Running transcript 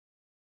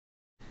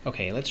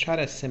Okay, let's try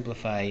to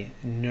simplify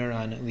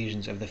neuron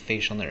lesions of the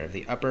facial nerve,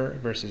 the upper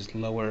versus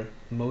lower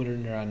motor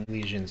neuron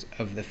lesions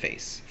of the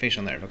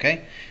facial nerve,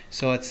 okay?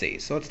 So let's see.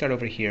 So let's start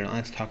over here and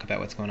let's talk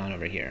about what's going on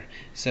over here.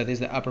 So there's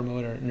the upper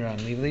motor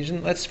neuron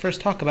lesion. Let's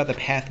first talk about the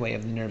pathway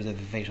of the nerves of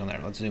the facial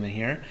nerve. Let's zoom in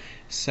here.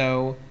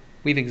 So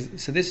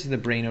this is the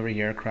brain over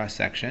here, cross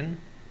section,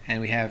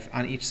 and we have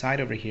on each side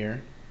over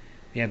here,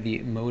 we have the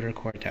motor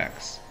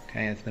cortex.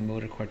 Okay, that's the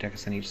motor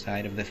cortex on each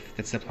side of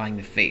that's supplying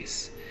the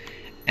face.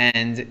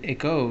 And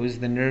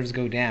the nerves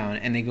go down,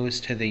 and it goes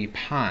to the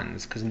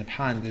pons, because in the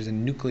pons there's a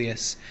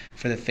nucleus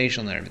for the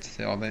facial nerve. It's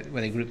all where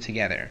they group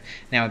together.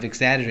 Now I've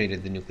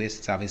exaggerated the nucleus,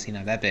 it's obviously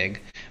not that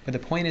big, but the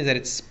point is that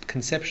it's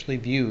conceptually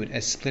viewed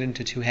as split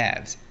into two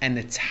halves. And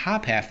the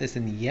top half, that's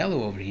in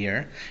yellow over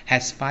here,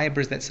 has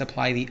fibers that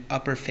supply the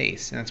upper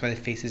face, and that's why the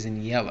face is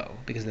in yellow,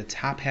 because the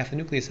top half of the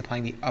nucleus is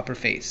supplying the upper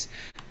face.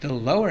 The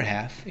lower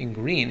half, in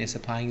green, is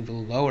supplying the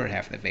lower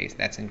half of the face.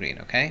 That's in green,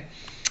 okay?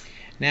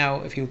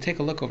 Now, if you take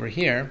a look over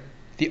here,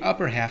 the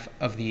upper half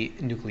of the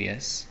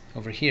nucleus,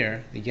 over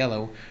here, the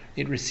yellow,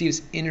 it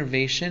receives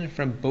innervation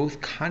from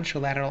both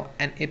contralateral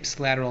and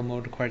ipsilateral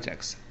motor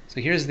cortex.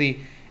 So here's the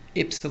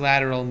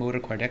ipsilateral motor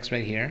cortex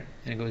right here,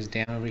 and it goes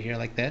down over here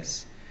like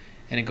this,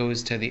 and it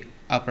goes to the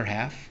upper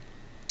half,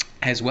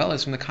 as well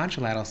as from the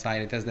contralateral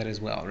side, it does that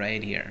as well,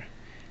 right here.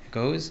 It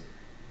goes,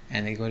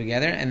 and they go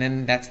together, and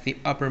then that's the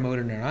upper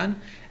motor neuron,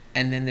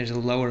 and then there's a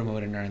lower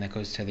motor neuron that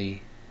goes to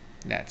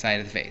that side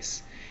of the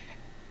face.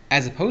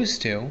 As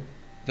opposed to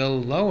the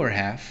lower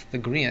half, the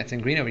green, that's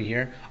in green over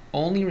here,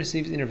 only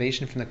receives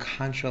innervation from the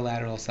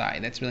contralateral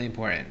side. That's really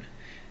important.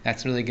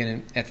 That's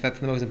the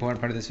most important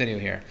part of this video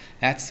here.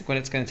 That's what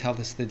it's going to tell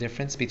us the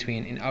difference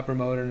between an upper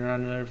motor neuron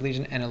nerve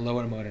lesion and a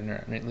lower motor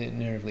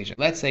nerve lesion.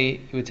 Let's say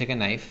you would take a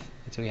knife,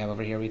 that's what we have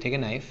over here. We take a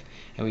knife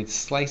and we'd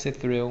slice it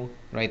through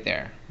right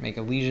there. Make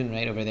a lesion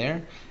right over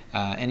there,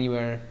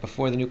 anywhere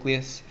before the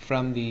nucleus,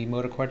 from the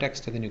motor cortex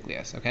to the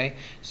nucleus, okay?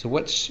 So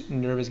which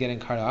nerve is getting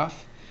cut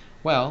off?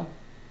 Well,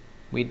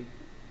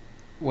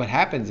 what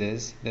happens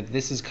is that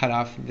this is cut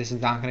off, this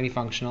is not going to be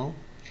functional,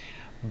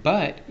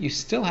 but you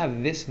still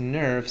have this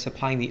nerve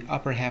supplying the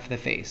upper half of the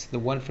face, the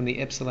one from the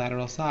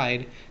ipsilateral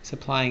side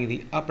supplying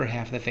the upper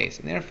half of the face,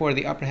 and therefore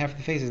the upper half of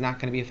the face is not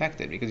going to be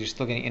affected because you're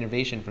still getting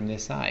innervation from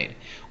this side.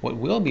 What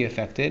will be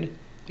affected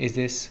is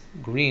this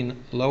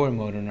green lower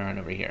motor neuron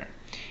over here,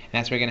 and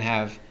that's where you're going to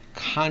have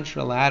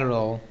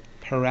contralateral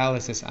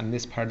paralysis on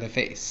this part of the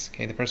face.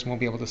 Okay, the person won't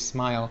be able to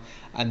smile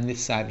on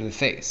this side of the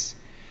face.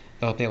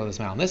 They'll be able to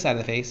smile on this side of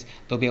the face.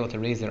 They'll be able to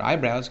raise their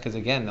eyebrows because,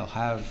 again, they'll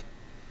have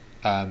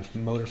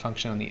motor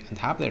function on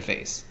top of their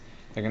face.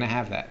 They're going to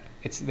have that.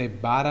 It's the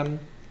bottom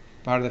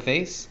part of the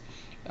face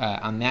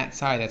on that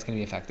side that's going to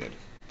be affected.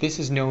 This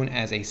is known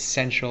as a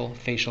central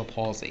facial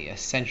palsy. A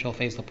central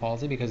facial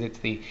palsy because it's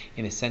in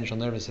the central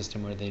nervous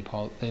system where the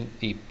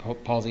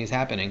palsy is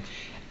happening.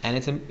 And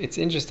it's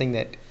interesting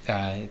that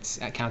it's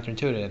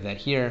counterintuitive that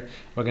here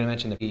we're going to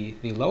mention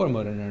the lower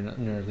motor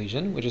nerve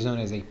lesion, which is known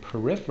as a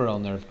peripheral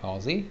nerve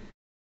palsy,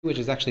 which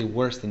is actually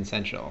worse than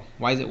central.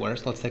 Why is it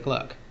worse? Let's take a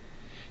look.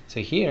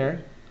 So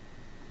here,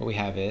 what we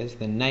have is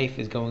the knife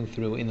is going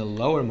through in the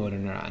lower motor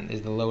neuron.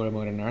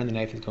 The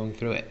knife is going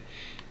through it.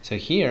 So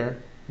here,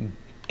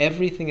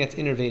 everything that's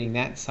innervating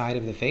that side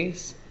of the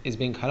face is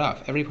being cut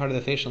off. Every part of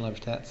the facial nerve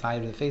to that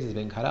side of the face is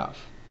being cut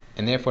off.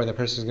 And therefore, the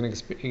person is going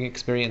to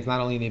experience not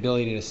only the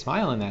ability to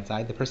smile on that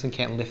side, the person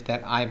can't lift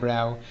that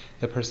eyebrow,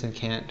 the person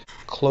can't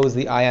close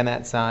the eye on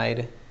that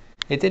side.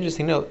 It's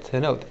interesting to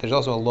note that there's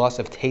also a loss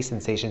of taste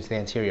sensation to the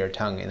anterior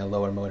tongue in the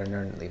lower motor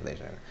neuron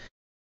lesion.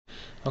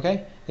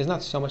 Okay, there's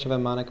not so much of a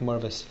mnemonic, more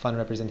of a fun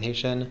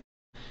representation.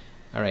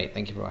 All right,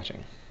 thank you for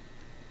watching.